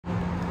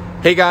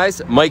Hey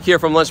guys, Mike here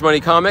from Lunch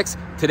Money Comics.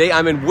 Today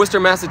I'm in Worcester,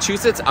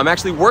 Massachusetts. I'm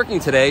actually working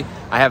today.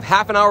 I have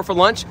half an hour for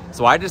lunch,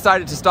 so I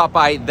decided to stop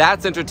by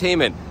That's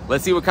Entertainment.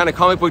 Let's see what kind of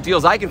comic book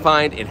deals I can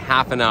find in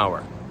half an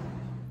hour.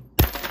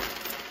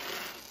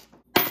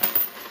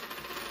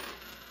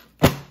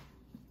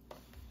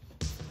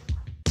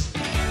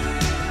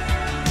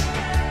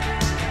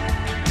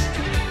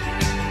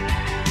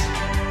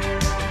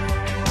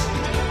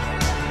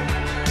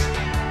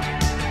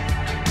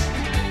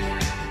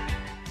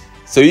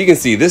 So you can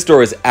see this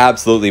store is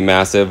absolutely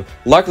massive.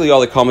 Luckily all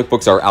the comic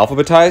books are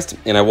alphabetized,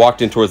 and I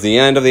walked in towards the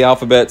end of the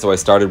alphabet, so I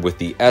started with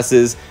the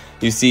S's.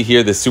 You see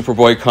here the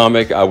Superboy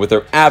comic with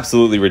their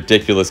absolutely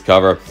ridiculous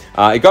cover.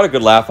 It got a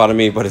good laugh out of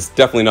me, but it's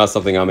definitely not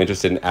something I'm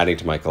interested in adding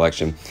to my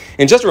collection.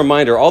 And just a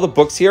reminder, all the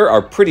books here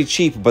are pretty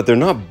cheap, but they're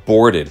not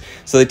boarded,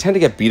 so they tend to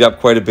get beat up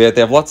quite a bit. They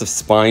have lots of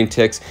spine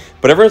ticks,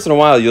 but every once in a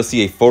while you'll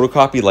see a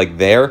photocopy like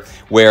there,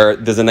 where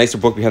there's a nicer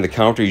book behind the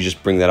counter. You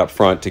just bring that up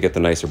front to get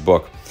the nicer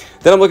book.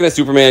 Then I'm looking at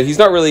Superman. He's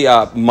not really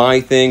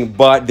my thing,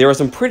 but there are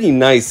some pretty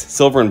nice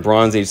silver and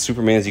bronze age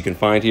Supermans you can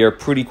find here.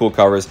 Pretty cool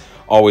covers,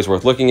 always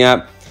worth looking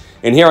at.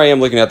 And here I am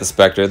looking at the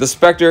Spectre. The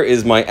Spectre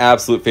is my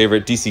absolute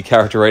favorite DC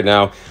character right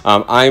now.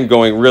 I'm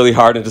going really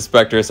hard into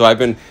Spectre, so I've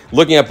been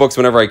looking at books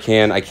whenever I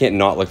can. I can't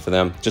not look for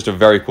them. Just a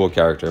very cool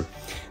character.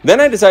 Then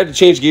I decided to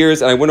change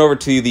gears and I went over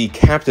to the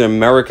Captain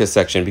America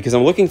section because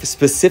I'm looking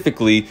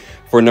specifically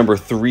for number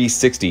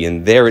 360,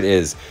 and there it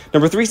is.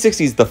 Number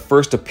 360 is the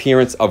first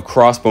appearance of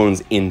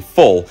Crossbones in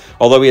full,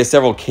 although he has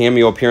several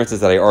cameo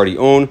appearances that I already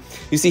own.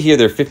 You see here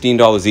they're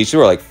 $15 each.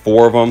 There are like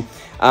 4 of them.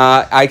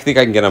 I think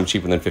I can get them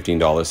cheaper than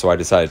 $15, so I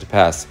decided to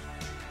pass.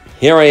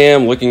 Here I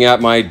am looking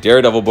at my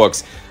Daredevil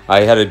books.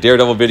 I had a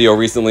Daredevil video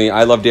recently.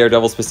 I love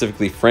Daredevil,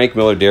 specifically Frank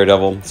Miller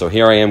Daredevil, so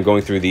here I am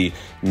going through the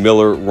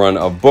Miller run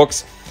of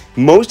books.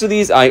 Most of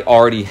these I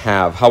already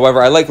have.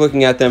 However, I like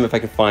looking at them if I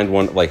can find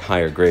one like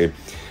higher grade.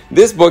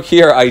 This book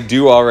here I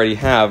do already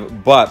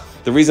have, but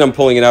the reason I'm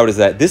pulling it out is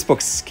that this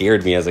book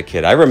scared me as a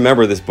kid. I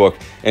remember this book,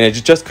 and I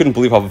just couldn't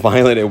believe how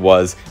violent it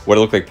was, what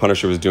it looked like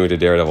Punisher was doing to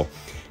Daredevil.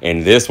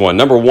 And this one,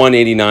 number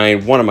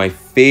 189, one of my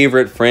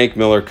favorite Frank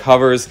Miller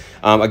covers.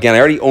 Again, I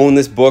already own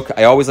this book.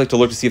 I always like to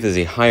look to see if there's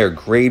a higher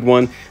grade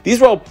one.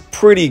 These are all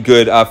pretty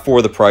good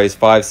for the price,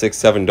 $5,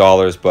 $6,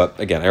 $7, but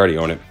again, I already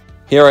own it.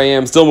 Here I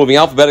am, still moving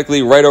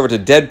alphabetically right over to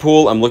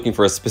Deadpool. I'm looking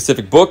for a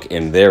specific book,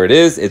 and there it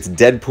is. It's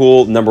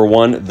Deadpool number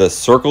 1, The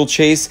Circle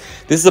Chase.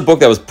 This is a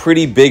book that was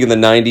pretty big in the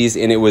 90s,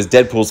 and it was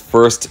Deadpool's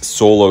first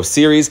solo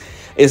series.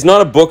 It's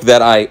not a book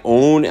that I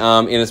own,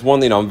 and it's one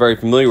that I'm very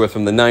familiar with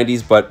from the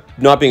 90s, but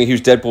not being a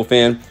huge Deadpool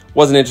fan,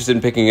 wasn't interested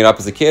in picking it up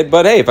as a kid.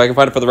 But hey, if I can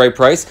find it for the right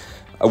price,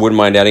 I wouldn't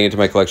mind adding it to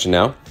my collection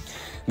now.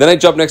 Then I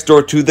jump next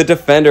door to the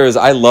Defenders.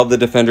 I love the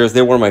Defenders.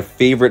 They're one of my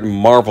favorite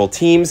Marvel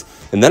teams.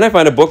 And then I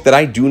find a book that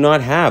I do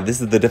not have.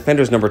 This is the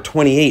Defenders number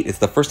 28. It's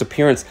the first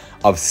appearance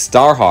of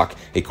Starhawk,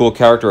 a cool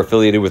character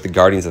affiliated with the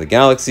Guardians of the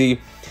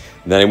Galaxy.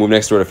 And then I move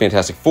next door to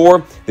Fantastic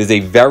Four. There's a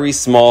very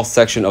small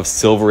section of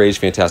Silver Age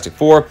Fantastic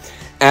Four.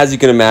 As you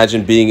can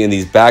imagine, being in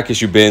these back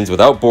issue bins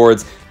without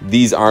boards,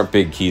 these aren't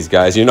big keys,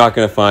 guys. You're not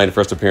going to find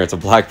first appearance of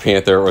Black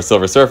Panther or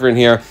Silver Surfer in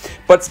here,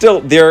 but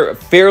still, they're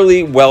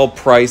fairly well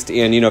priced.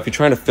 And if you're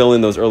trying to fill in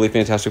those early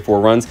Fantastic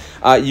Four runs,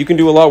 you can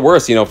do a lot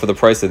worse, for the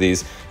price of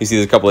these. You see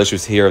there's a couple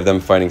issues here of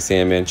them fighting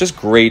Sandman. Just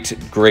great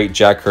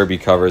Jack Kirby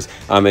covers,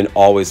 and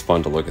always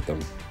fun to look at them.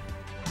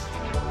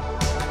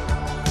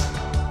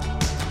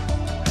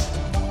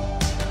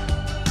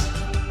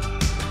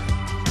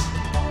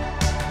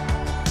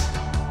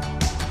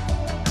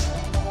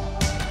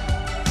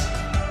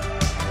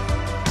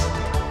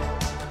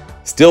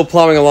 Still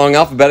plowing along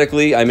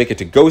alphabetically, I make it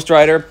to Ghost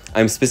Rider.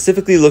 I'm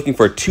specifically looking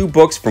for 2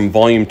 books from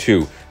Volume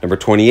 2, number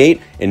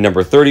 28 and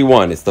number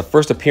 31. It's the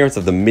first appearance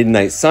of the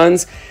Midnight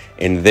Suns,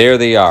 and there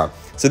they are.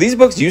 So these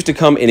books used to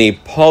come in a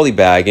poly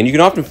bag, and you can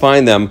often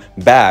find them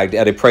bagged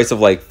at a price of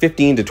like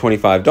 $15 to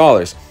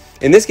 $25.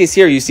 In this case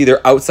here, you see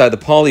they're outside the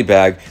poly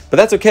bag, but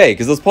that's okay,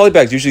 because those poly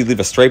bags usually leave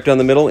a stripe down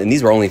the middle, and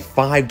these were only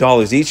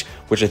 $5 each,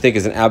 which I think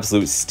is an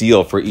absolute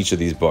steal for each of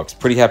these books.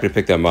 Pretty happy to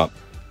pick them up.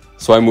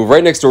 So I move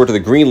right next door to the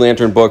Green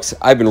Lantern books.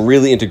 I've been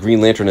really into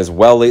Green Lantern as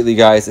well lately,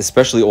 guys,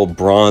 especially old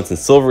Bronze and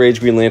Silver Age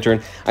Green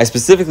Lantern. I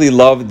specifically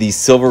love the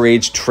Silver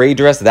Age trade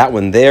dress, that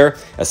one there,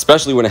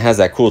 especially when it has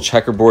that cool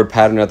checkerboard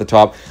pattern at the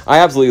top. I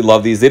absolutely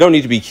love these. They don't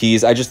need to be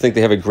keys. I just think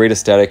they have a great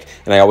aesthetic,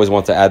 and I always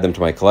want to add them to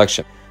my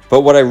collection.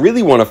 But what I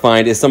really want to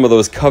find is some of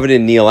those coveted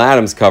Neil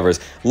Adams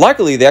covers.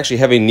 Luckily, they actually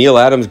have a Neil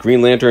Adams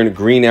Green Lantern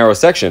Green Arrow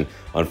section.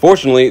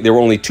 Unfortunately, there were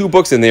only 2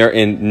 books in there,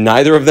 and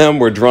neither of them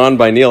were drawn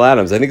by Neil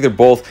Adams. I think they're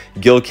both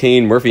Gil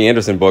Kane, Murphy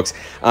Anderson books.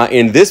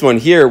 And this one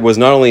here was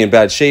not only in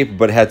bad shape,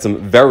 but had some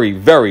very,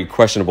 very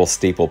questionable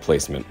staple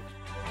placement.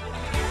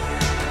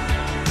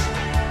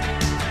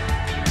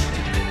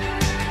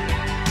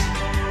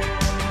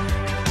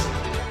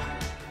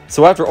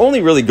 So after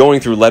only really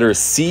going through letters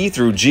C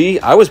through G,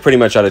 I was pretty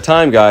much out of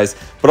time, guys.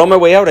 But on my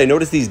way out, I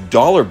noticed these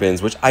dollar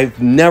bins, which I've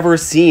never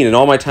seen in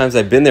all my times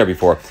I've been there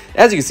before.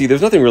 As you can see,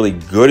 there's nothing really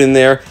good in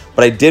there.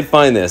 but I did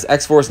find this,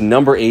 X-Force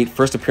number 8,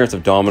 first appearance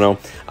of Domino.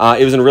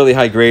 It was in really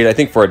high grade. I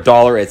think for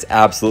 $1, it's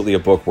absolutely a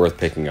book worth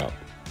picking up.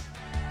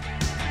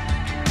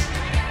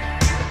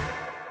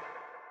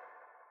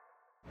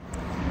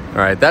 All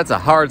right, that's a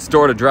hard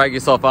store to drag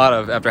yourself out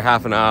of after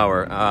half an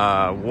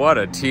hour. What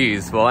a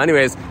tease. Well,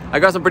 anyways, I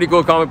got some pretty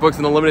cool comic books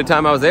in the limited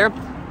time I was there.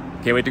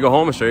 Can't wait to go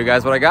home and show you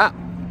guys what I got.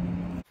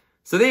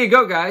 So there you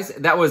go, guys.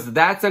 That was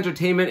That's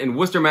Entertainment in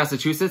Worcester,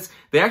 Massachusetts.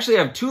 They actually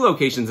have 2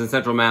 locations in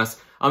Central Mass.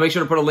 I'll make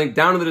sure to put a link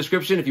down in the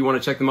description if you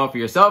want to check them out for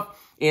yourself.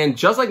 And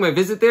just like my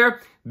visit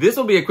there, this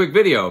will be a quick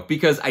video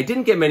because I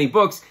didn't get many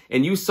books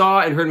and you saw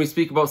and heard me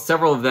speak about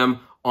several of them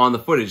on the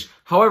footage.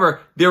 However,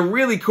 they're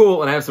really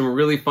cool and I have some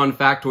really fun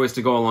factoids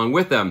to go along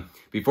with them.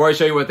 Before I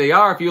show you what they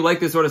are, if you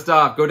like this sort of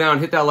stuff, go down,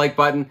 hit that like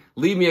button,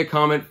 leave me a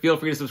comment, feel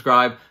free to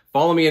subscribe,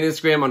 follow me on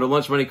Instagram under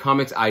Lunch Money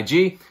Comics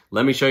IG.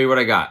 Let me show you what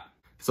I got.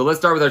 So let's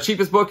start with our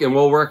cheapest book and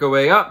we'll work our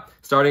way up,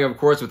 starting of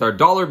course with our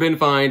dollar bin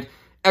find,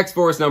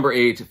 X-Force number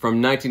 8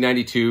 from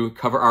 1992,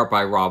 cover art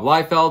by Rob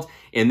Liefeld.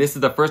 And this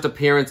is the first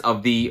appearance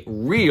of the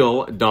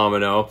real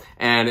Domino,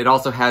 and it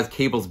also has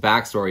Cable's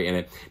backstory in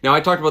it. Now,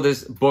 I talked about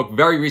this book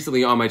very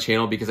recently on my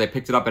channel because I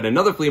picked it up at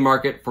another flea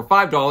market for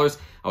 $5.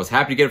 I was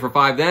happy to get it for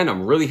 $5 then.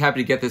 I'm really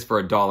happy to get this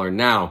for $1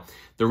 now.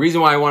 The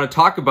reason why I want to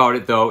talk about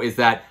it, though, is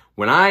that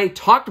when I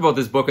talked about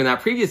this book in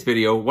that previous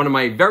video, one of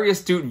my very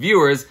astute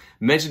viewers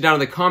mentioned down in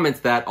the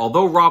comments that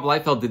although Rob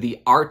Liefeld did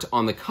the art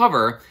on the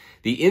cover,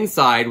 the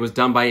inside was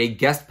done by a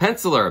guest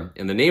penciler,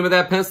 and the name of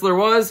that penciler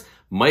was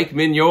Mike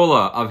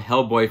Mignola of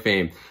Hellboy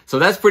fame. So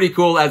that's pretty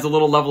cool, adds a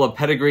little level of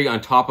pedigree on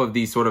top of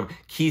the sort of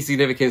key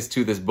significance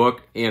to this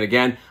book. And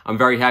again, I'm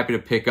very happy to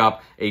pick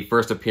up a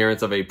first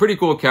appearance of a pretty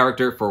cool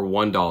character for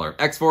 $1.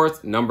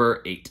 X-Force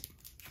number 8.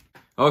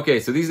 Okay,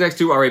 so these next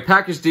 2 are a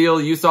package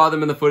deal. You saw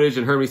them in the footage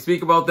and heard me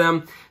speak about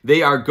them.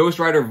 They are Ghost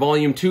Rider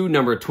Volume 2,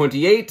 number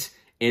 28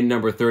 and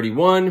number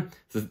 31.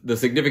 The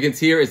significance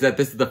here is that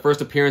this is the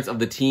first appearance of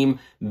the team,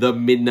 the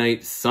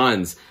Midnight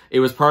Suns. It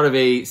was part of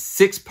a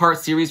 6-part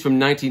series from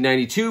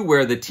 1992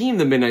 where the team,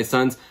 the Midnight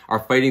Suns, are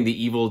fighting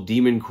the evil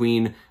demon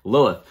queen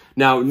Lilith.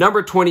 Now,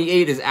 number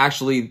 28 is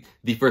actually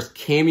the first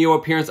cameo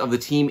appearance of the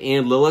team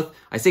and Lilith.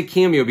 I say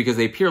cameo because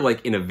they appear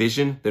like in a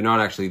vision. They're not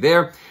actually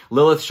there.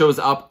 Lilith shows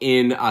up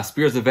in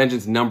Spears of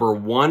Vengeance number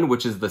 1,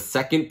 which is the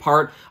second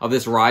part of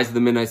this Rise of the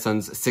Midnight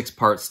Suns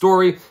 6-part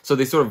story. So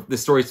this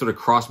story sort of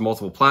crossed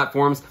multiple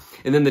platforms.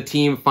 And then the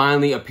team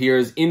finally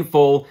appears in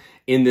full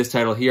in this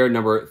title here,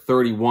 number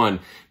 31.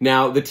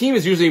 Now, the team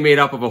is usually made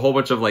up of a whole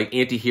bunch of like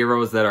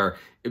anti-heroes that are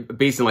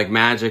based in like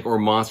magic or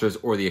monsters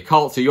or the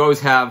occult. So you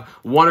always have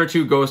 1 or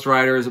 2 Ghost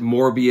Riders,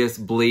 Morbius,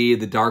 Blade,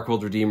 the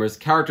Darkworld Redeemers,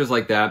 characters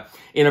like that.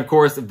 And of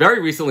course, very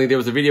recently, there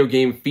was a video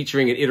game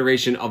featuring an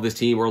iteration of this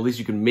team, or at least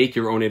you can make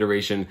your own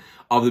iteration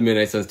of the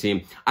Midnight Suns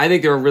team. I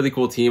think they're a really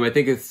cool team. I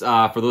think it's,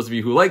 for those of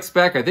you who like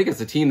Spec, I think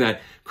it's a team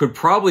that could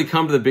probably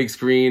come to the big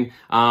screen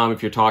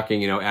if you're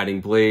talking, you know,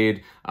 adding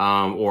Blade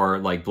or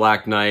like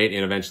Black Knight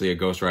and eventually a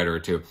Ghost Rider or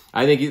 2.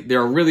 I think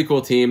they're a really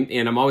cool team,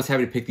 and I'm always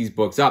happy to pick these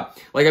books up.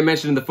 Like I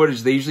mentioned in the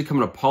footage, they usually come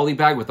in a poly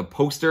bag with a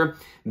poster.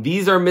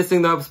 These are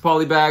missing those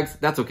poly bags.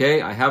 That's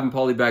okay. I have them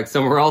poly bagged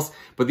somewhere else,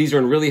 but these are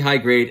in really high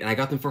grade, and I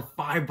got them for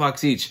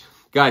 $5 each.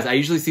 Guys, I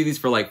usually see these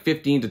for like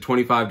 $15 to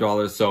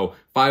 $25, so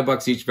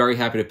 $5 each. Very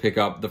happy to pick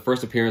up the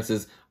first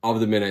appearances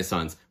of the Midnight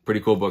Suns. Pretty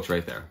cool books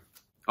right there.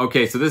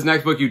 Okay, so this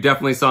next book you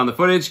definitely saw in the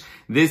footage.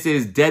 This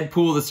is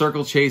Deadpool the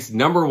Circle Chase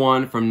number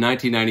 1 from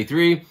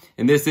 1993.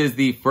 And this is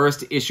the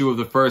first issue of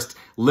the first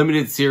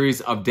limited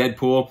series of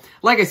Deadpool.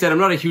 Like I said, I'm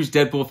not a huge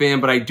Deadpool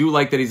fan, but I do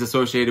like that he's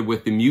associated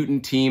with the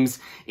mutant teams.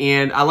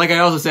 And like I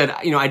also said,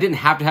 you know, I didn't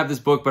have to have this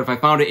book, but if I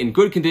found it in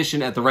good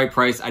condition at the right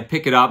price, I'd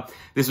pick it up.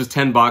 This was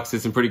 $10.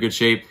 It's in pretty good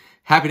shape.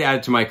 Happy to add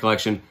it to my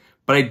collection.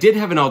 But I did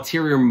have an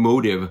ulterior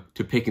motive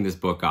to picking this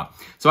book up.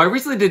 So I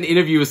recently did an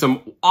interview with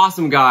some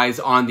awesome guys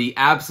on the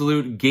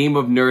Absolute Game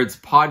of Nerds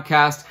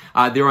podcast.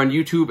 They're on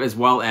YouTube as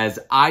well as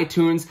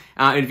iTunes.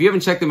 And if you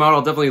haven't checked them out,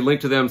 I'll definitely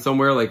link to them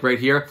somewhere like right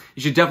here.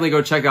 You should definitely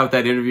go check out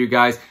that interview,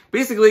 guys.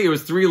 Basically, it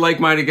was 3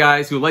 like-minded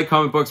guys who like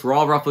comic books. We're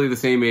all roughly the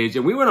same age.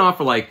 And we went off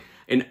for like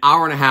an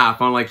hour and a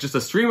half on like just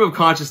a stream of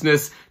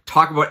consciousness,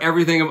 talk about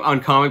everything on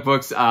comic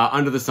books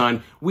under the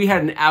sun. We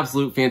had an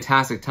absolute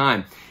fantastic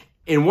time.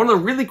 And one of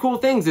the really cool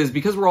things is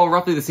because we're all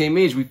roughly the same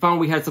age, we found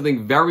we had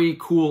something very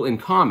cool in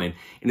common.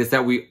 And it's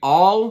that we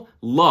all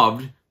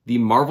loved the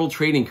Marvel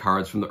trading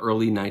cards from the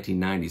early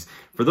 1990s.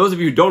 For those of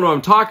you who don't know what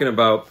I'm talking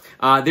about,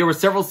 there were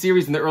several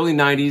series in the early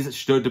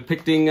 90s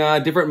depicting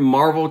different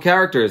Marvel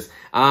characters.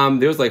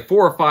 There was like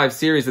 4 or 5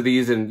 series of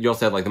these, and you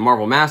also had like the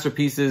Marvel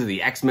Masterpieces,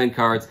 the X-Men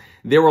cards.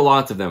 There were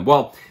lots of them.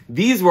 Well,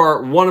 these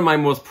were one of my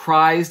most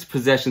prized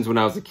possessions when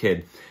I was a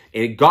kid.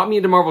 It got me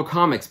into Marvel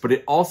Comics, but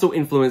it also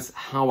influenced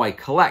how I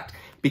collect.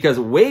 Because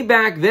way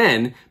back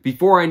then,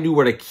 before I knew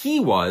what a key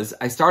was,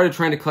 I started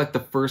trying to collect the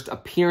first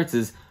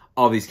appearances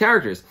of these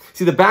characters.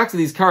 See, the backs of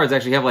these cards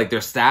actually have like their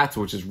stats,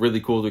 which is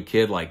really cool to a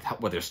kid, like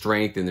what their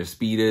strength and their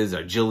speed is,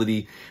 their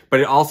agility.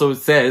 But it also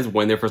says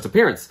when their first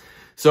appearance.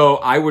 So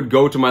I would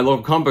go to my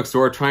local comic book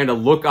store trying to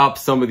look up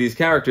some of these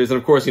characters. And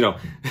of course, you know,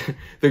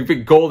 the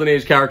big golden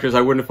age characters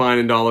I wouldn't find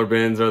in dollar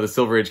bins, or the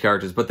silver age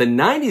characters. But the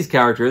 90s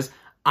characters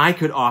I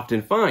could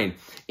often find.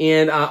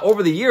 And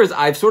over the years,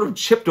 I've sort of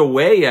chipped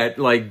away at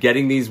like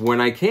getting these when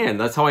I can.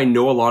 That's how I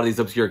know a lot of these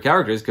obscure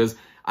characters, because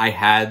I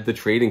had the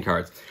trading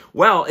cards.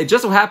 Well, it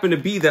just so happened to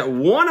be that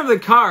one of the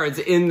cards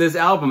in this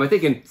album, I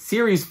think in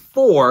Series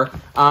 4,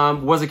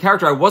 was a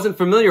character I wasn't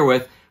familiar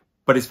with,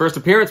 but his first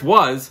appearance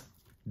was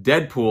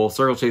Deadpool,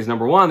 Circle Chase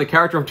 #1. The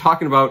character I'm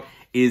talking about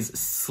is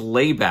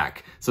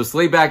Slayback. So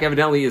Slayback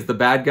evidently is the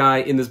bad guy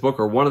in this book,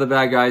 or one of the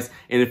bad guys.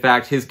 And in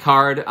fact, his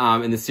card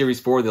in the Series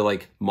 4, they're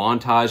like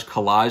montage,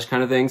 collage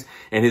kind of things.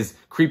 And his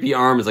creepy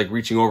arm is like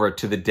reaching over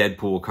to the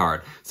Deadpool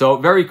card. So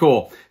very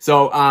cool.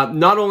 So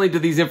not only do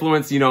these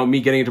influence, you know, me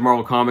getting into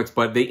Marvel Comics,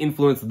 but they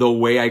influence the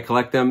way I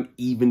collect them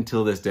even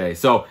till this day.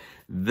 So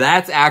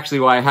that's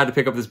actually why I had to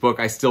pick up this book.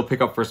 I still pick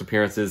up first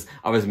appearances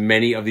of as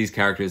many of these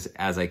characters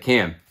as I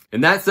can.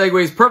 And that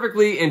segues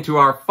perfectly into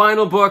our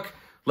final book.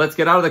 Let's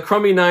get out of the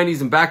crummy 90s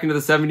and back into the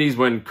 70s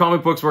when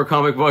comic books were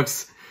comic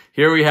books.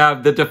 Here we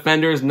have The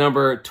Defenders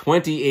number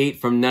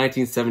 28 from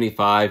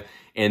 1975.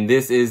 And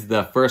this is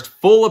the first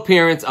full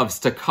appearance of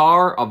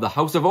Stakar of the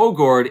House of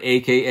Ogord,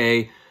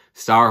 aka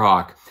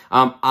Starhawk.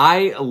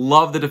 I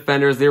love the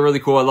Defenders. They're really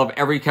cool. I love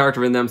every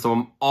character in them, so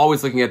I'm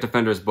always looking at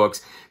Defenders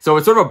books. So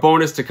it's sort of a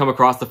bonus to come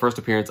across the first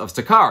appearance of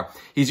Stakar.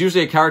 He's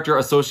usually a character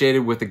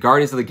associated with the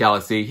Guardians of the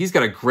Galaxy. He's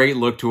got a great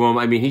look to him.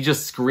 I mean, he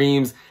just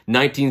screams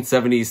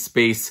 1970s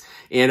space.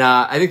 And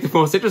I think the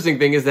most interesting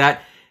thing is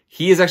that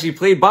he is actually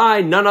played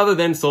by none other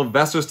than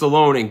Sylvester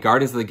Stallone in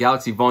Guardians of the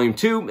Galaxy Volume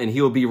 2, and he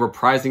will be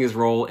reprising his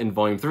role in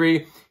Volume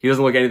 3. He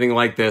doesn't look anything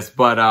like this,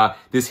 but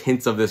this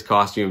hints of this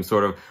costume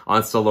sort of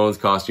on Stallone's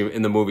costume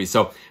in the movie.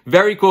 So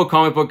very cool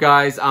comic book,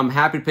 guys. I'm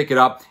happy to pick it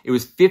up. It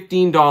was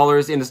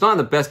 $15, and it's not in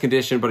the best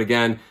condition, but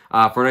again,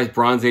 for a nice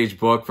Bronze Age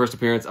book, first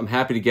appearance, I'm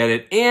happy to get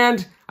it.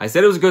 And I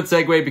said it was a good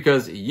segue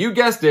because you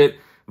guessed it,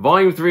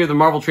 Volume 3 of the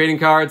Marvel Trading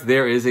Cards,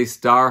 there is a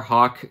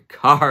Starhawk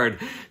card.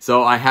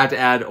 So I had to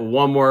add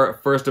one more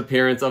first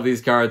appearance of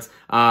these cards,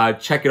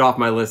 check it off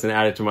my list and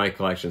add it to my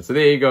collection. So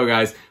there you go,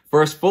 guys.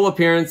 First full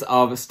appearance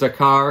of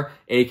Stakar,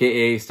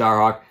 aka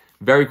Starhawk.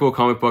 Very cool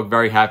comic book.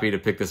 Very happy to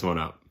pick this one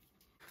up.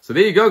 So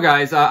there you go,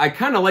 guys. I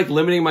kind of like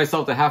limiting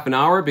myself to half an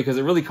hour because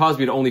it really caused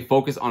me to only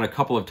focus on a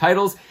couple of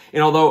titles.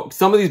 And although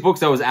some of these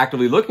books I was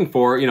actively looking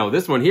for, you know,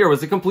 this one here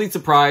was a complete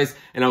surprise,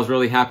 and I was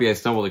really happy I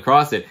stumbled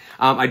across it.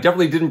 I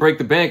definitely didn't break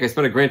the bank. I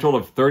spent a grand total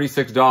of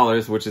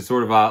 $36, which is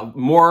sort of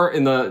more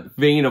in the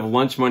vein of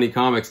lunch money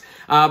comics.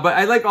 But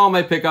I like all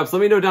my pickups.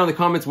 Let me know down in the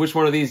comments which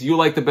one of these you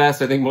like the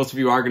best. I think most of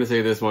you are going to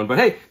say this one. But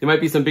hey, there might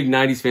be some big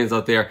 90s fans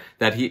out there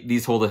that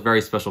these hold a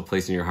very special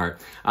place in your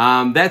heart.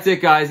 That's it,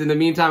 guys. In the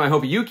meantime, I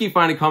hope you keep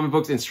finding comic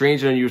books in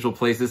strange and unusual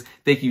places.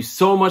 Thank you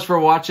so much for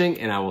watching,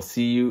 and I will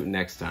see you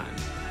next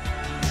time.